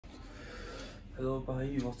Hello भाई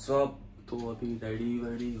WhatsApp. तो अभी रेडी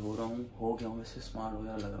वेडी हो रहा हूँ, हो गया हूँ, वैसे स्मार्ट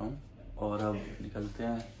वगैरह लग रहा हूँ और अब निकलते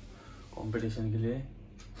हैं कंपटीशन के लिए।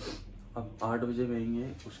 अब 8 बजे रहेंगे,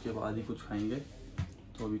 उसके बाद ही कुछ खाएंगे।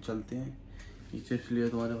 तो अभी चलते हैं। ये चिप्स लिए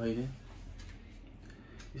तुम्हारे भाई ने,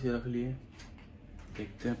 इसे रख लिए,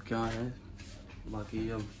 देखते हैं अब क्या है। बाकी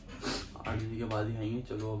अब 8 बजे के बाद ही आएंगे।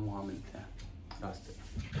 चलो अब वहाँ मिलते हैं रास्ते।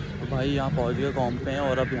 तो भाई यहाँ पहुँच गए कॉम्प पे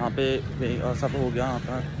और अब यहाँ पे सब हो गया। यहाँ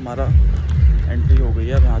पर हमारा एंट्री हो गई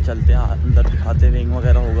है। अब यहाँ चलते हैं, अंदर दिखाते हैं, विंग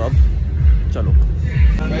वगैरह होगा। अब चलो।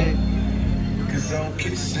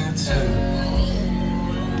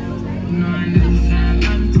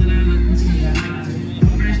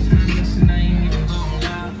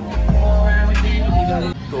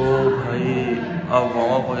 तो भाई अब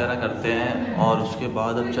वार्म अप वगैरह करते हैं और उसके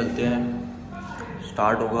बाद अब चलते हैं,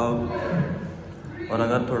 स्टार्ट होगा। और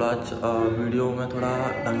अगर थोड़ा वीडियो में थोड़ा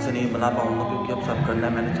ढंग से नहीं बना पाऊँगा क्योंकि अब सब करना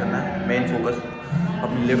है, मैंने चलना है। मेन फोकस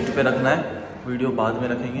अपनी लिफ्ट पे रखना है, वीडियो बाद में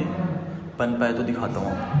रखेंगे। बन पाए तो दिखाता हूँ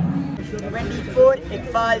आपको। 24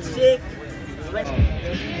 Iqbal Sheikh.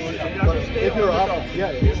 If you're up,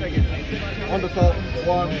 yeah, on the top,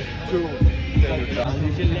 1, 2,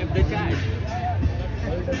 You should lift the child.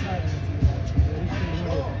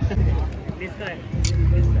 This guy.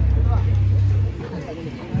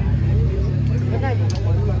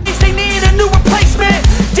 They need a new replacement.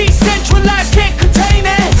 Decentralized, can't contain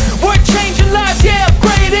it. We're changing lives, yeah,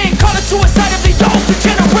 upgrading. Call it suicide of the older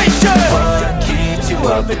generation. What keeps you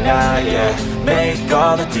up at night, yeah? Make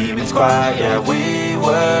all the demons quiet, yeah. We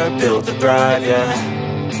were built to thrive, yeah.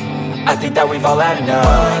 I think that we've all had enough.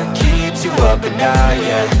 What keeps you up at night,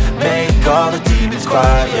 yeah? Make all the demons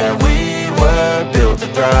quiet, yeah. We were built to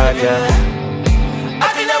thrive, yeah. I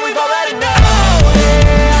think that we've all had enough. Oh,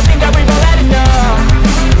 yeah, I think that we've all had enough.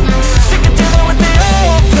 Sick of dealing with the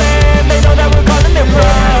old plan. They know that we're calling it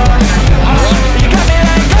wrong. You got me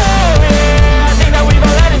like, oh, yeah, I think that we've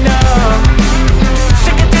all had enough.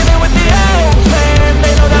 Sick of dealing with the old plan.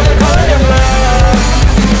 They know that we're calling it wrong.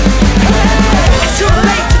 It's too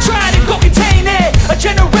late to try to go contain it. A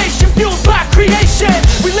generation fueled by creation.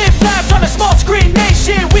 We live lives on a small screen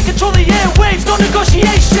nation. We control the airwaves, no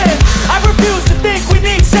negotiation. I refuse to think we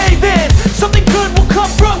need saving. Something good will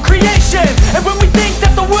come from creation. And when we think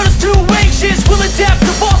that the world is too anxious, we'll adapt,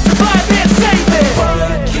 evolve, survive and save it.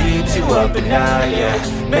 What keeps you up at night, yeah?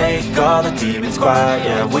 Make all the demons quiet,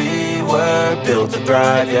 yeah. We were built to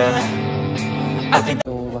thrive, yeah. I think.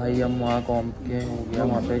 तो भाई हम वहाँ कॉम्प के हो गया,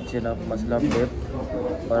 वहाँ पे chin-up मसला डिप।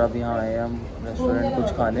 और अब यहाँ आए हम रेस्टोरेंट कुछ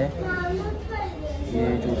खाने। ये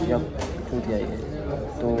चूतिया ये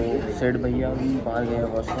तो सेठ भैया बाहर गए हैं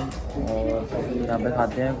वॉशरूम और यहाँ पे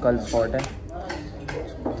खाते हैं। कल स्कॉट है,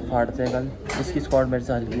 फाड़ते हैं कल। इसकी स्कॉट मेरे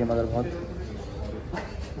से हल्की है मगर बहुत।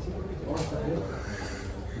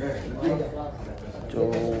 जो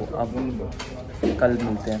अब कल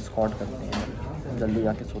मिलते हैं, स्कॉट करते हैं, जल्दी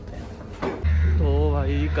जाके सोते हैं। तो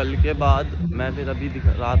भाई कल के बाद मैं फिर अभी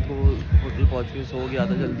रात को होटल पहुंच के सो गया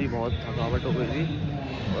था जल्दी, बहुत थकावट हो गई थी।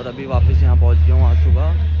 और अभी वापस यहाँ पहुंच गया हूँ। आज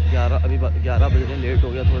सुबह 11 बजे लेट हो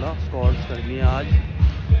गया थोड़ा। स्कॉट्स करनी है आज।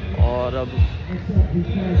 और अब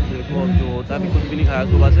देखो अब जो होता है, अभी कुछ भी नहीं खाया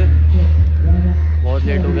सुबह से, बहुत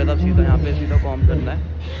लेट हो गया था। अब सीधा यहाँ पे सीधा कॉम करना है।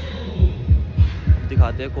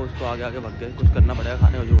 दिखाते हैं, कोच तो आगे आगे भग गए, कुछ करना पड़ेगा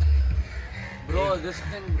खाने को जो।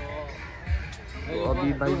 तो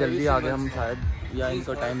अभी भाई जल्दी आ गए हम शायद, या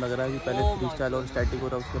इनको टाइम लग रहा है कि पहले फ्री स्टाइल और स्टैटिक हो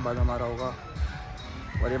रहा है, उसके बाद हमारा होगा।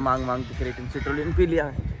 और ये मांग के क्रेटिन सिट्रोलिन पी लिया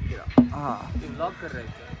है। हाँ व्लॉग कर रहे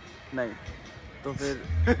थे नहीं तो फिर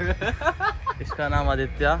इसका नाम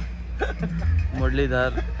आदित्य, मुरलीधर,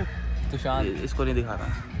 तुषार। इसको नहीं दिखा रहा।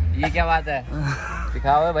 ये क्या बात है?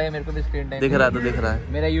 दिखाओ है भाई, मेरे को भी स्क्रीन टाइम दिख रहा है तो दिख रहा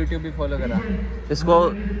है। मेरा YouTube भी फॉलो करा। इसको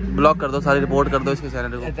ब्लॉक कर दो, सारी रिपोर्ट कर दो इसके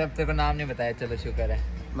चैनल को। तब तेरे को नाम नहीं बताया, चलो शुक्र है।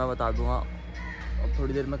 मैं बता दूंगा। अब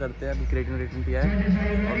थोड़ी देर में करते हैं। अभी क्रेटिन पिया है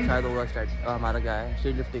और शायद होगा स्टार्ट। हमारा क्या है,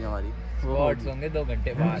 स्टेज लिफ्टिंग हमारी। स्क्वाट्स होंगे 2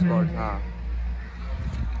 घंटे बाद। स्क्वाट्स, हाँ।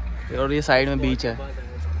 और ये साइड में बीच है,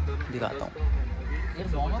 दिखाता हूँ।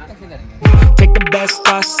 Take the best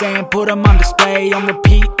thoughts and put them on display. On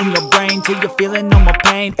repeat in your brain till you're feeling no more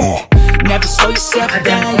pain. Never slow yourself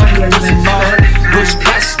down, you can do some more. Push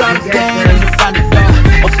past all the pain and you'll find a door.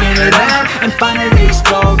 Open it up and finally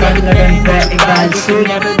explore everything that you got, you can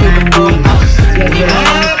never do before. Even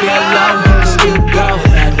when you feel low, you can still go.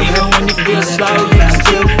 Even when you feel slow, you can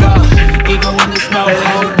still go. Even when there's no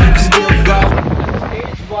hope, you can still go.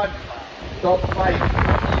 top 5.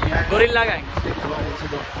 Gorilla Gang.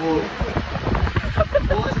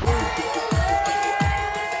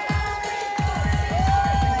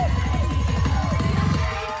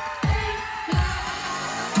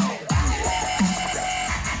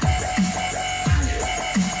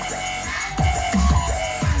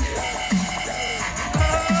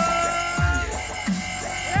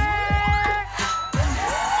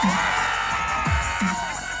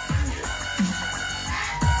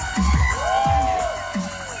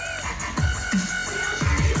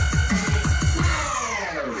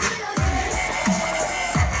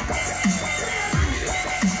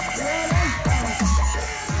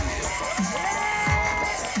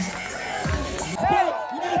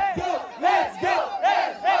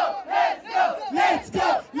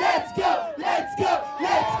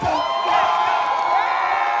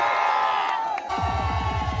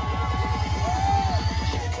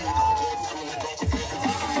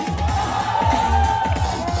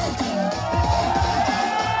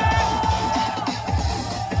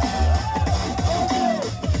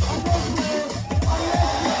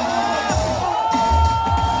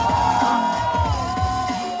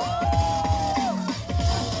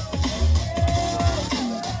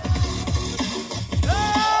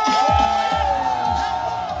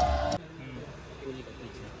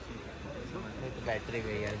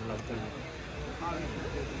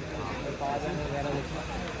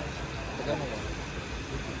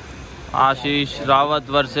 Ashish Rawat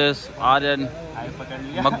versus Aryan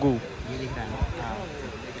Maggu.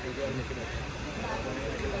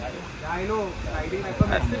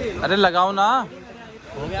 अरे लगाओ ना।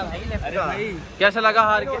 हो गया भाई। अरे भाई कैसा लगा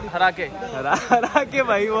हरा के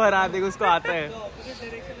भाई वो हरा देगा, उसको आता है।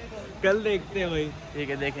 कल देखते हैं भाई। ठीक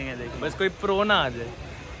है, देखेंगे बस कोई प्रो ना आ जाए।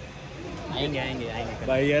 आएंगे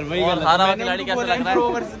भाई यार भाई और हारा हुआ खिलाड़ी कैसा लग रहा है? प्रो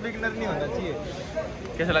वर्सेस बिगिनर नहीं होना चाहिए।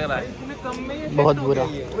 कैसा लग रहा है? बहुत बुरा।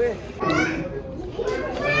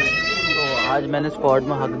 तो आज मैंने स्क्वाड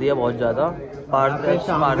में हक दिया बहुत ज़्यादा। मार दी।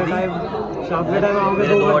 मेरे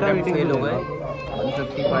 2 अटेम्प्ट फेल हो गए।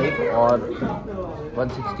 155 और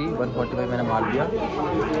 160 145 मैंने मार दिया।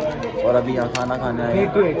 और अभी यहाँ खाना खाने आए।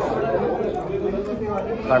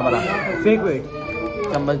 कार्ड वाला फेक वेट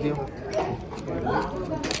चम्मच दियो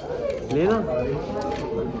लेना।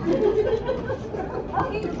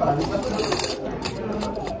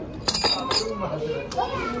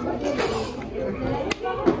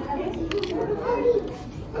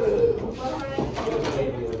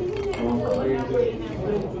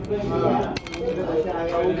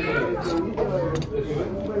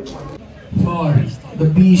 For the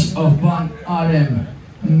beast of 1 RM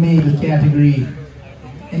male category.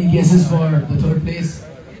 Any guesses for the third place?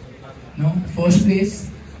 No? First place?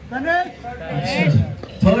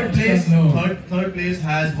 Third place, No. third place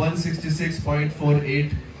has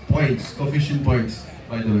 166.48 points, coefficient points,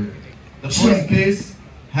 by the way. The first Check. place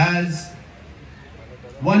has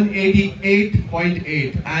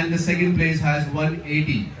 188.8 and the second place has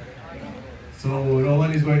 180. So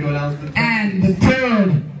Rohan is going to announce the And the third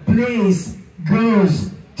place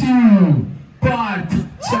goes to Parth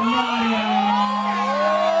Chamaria.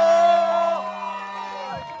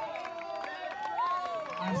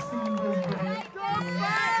 I've seen this guy.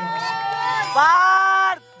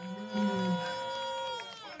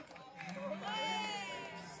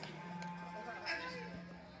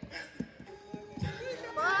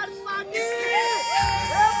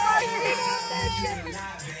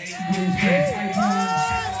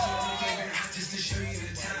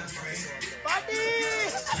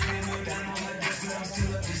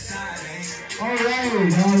 All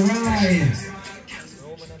right.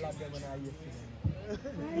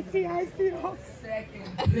 Second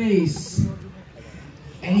place.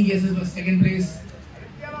 Any guesses for second place?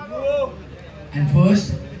 And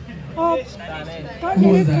first? Who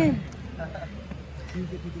was that?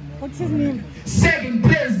 What's his name? Second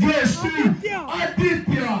place goes to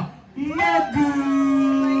Aditya Maggu.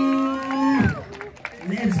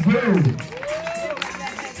 Let's go.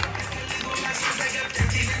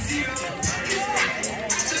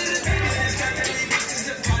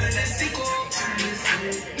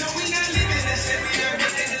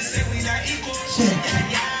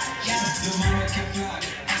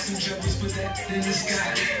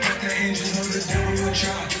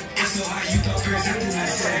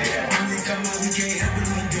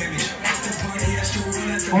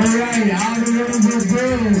 Alright, how do we do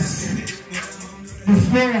this? The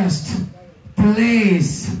first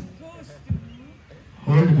place.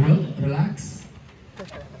 Hold bro, relax.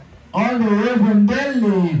 All the way from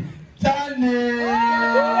Delhi, Tanesh.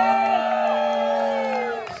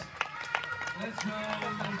 Let's go.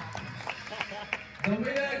 The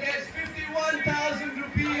winner gets 51,000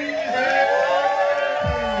 rupees.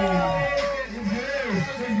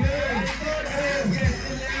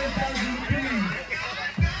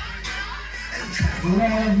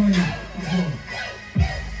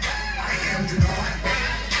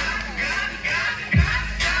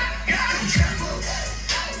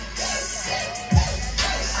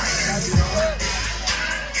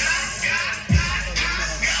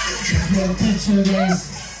 Picture guys.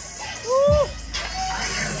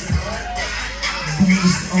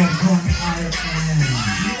 Beast of 1 RM.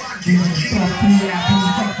 The top 3 rappers,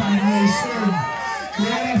 top 5 nation.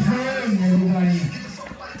 What a friend, everybody.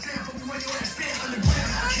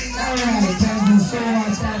 Alright, thank you so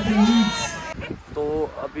much, Higlights. तो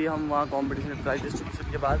अभी हम वहाँ competition prize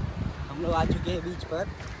distribution के बाद हम लोग आ चुके हैं बीच पर।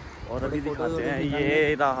 और अभी दिखाते हैं,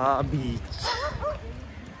 ये रहा बीच।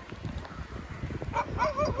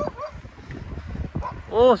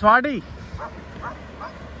 ओ स्मार्टी,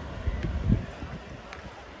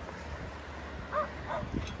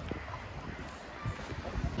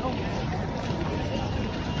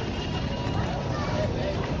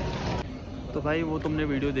 तो भाई वो तुमने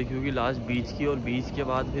वीडियो देखी होगी लास्ट बीच की, और बीच के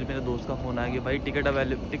बाद फिर मेरे दोस्त का फ़ोन आया कि भाई टिकट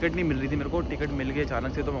नहीं मिल रही थी मेरे को। टिकट मिल गई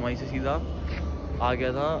अचानक से, तो मैं वहीं से सीधा आ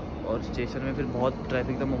गया था। और स्टेशन में फिर बहुत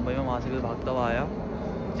ट्रैफिक था मुंबई में, वहाँ से फिर भागता हुआ आया।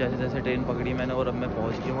 जैसे जैसे ट्रेन पकड़ी मैंने, और अब मैं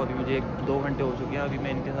पहुँच गया हूँ। अभी मुझे 2 घंटे हो चुके हैं, अभी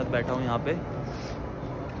मैं इनके साथ बैठा हूँ यहाँ पे।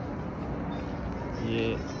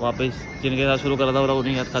 ये वापस जिनके साथ शुरू करा था वो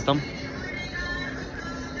नहीं खत्म।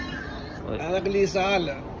 अगली साल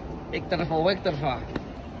एक तरफा होगा, एक तरफा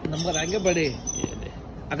नंबर आएंगे बड़े।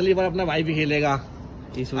 अगली बार अपना भाई भी खेलेगा।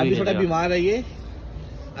 अभी थोड़ा बीमार है ये,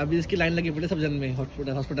 अभी इसकी लाइन लगी पड़ी सब जन में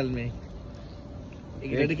हॉस्पिटल में।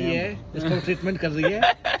 एक लड़की है जिसको ट्रीटमेंट कर रही है,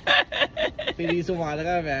 फिर इसको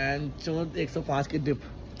मारेगा वैन 105 की डिप।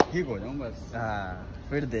 ठीक हो जाऊं बस। हाँ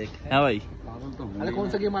फिर देख। हाँ भाई, अरे कौन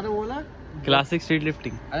सा गेम आ रहा है वो ना? Classic street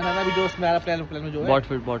lifting. अरे ना अभी जो उसमें आ रहा प्लान में जो है बॉट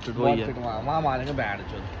फिट वही है। वहाँ मारेंगे बैट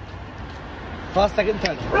जो फर्स्ट सेकंड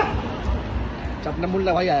थर्ड। अपना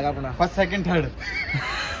मुल्ला भाई आएगा अपना फर्स्ट सेकंड थर्ड।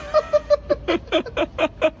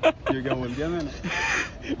 ये क्या बोल दिया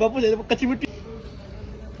मैंने? बापू कच्ची मिट्टी।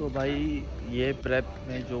 तो भाई ये प्रेप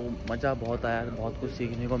में जो मज़ा बहुत आया, बहुत कुछ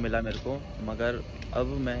सीखने को मिला मेरे को, मगर अब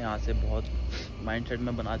मैं यहाँ से बहुत माइंडसेट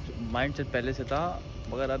में माइंडसेट पहले से था,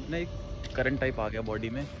 मगर अब ना एक करंट टाइप आ गया बॉडी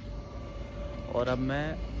में। और अब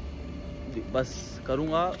मैं बस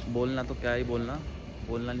करूँगा, बोलना तो क्या ही बोलना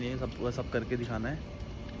नहीं है, सब करके दिखाना है।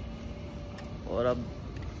 और अब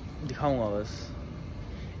दिखाऊँगा बस।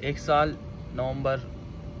 1 साल नवंबर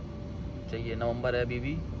चाहिए, नवंबर है अभी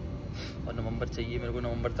भी, और नवंबर चाहिए मेरे को,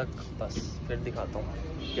 नवंबर तक बस, फिर दिखाता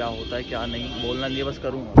हूँ क्या होता है क्या नहीं। बोलना नहीं है, बस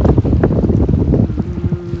करूँगा।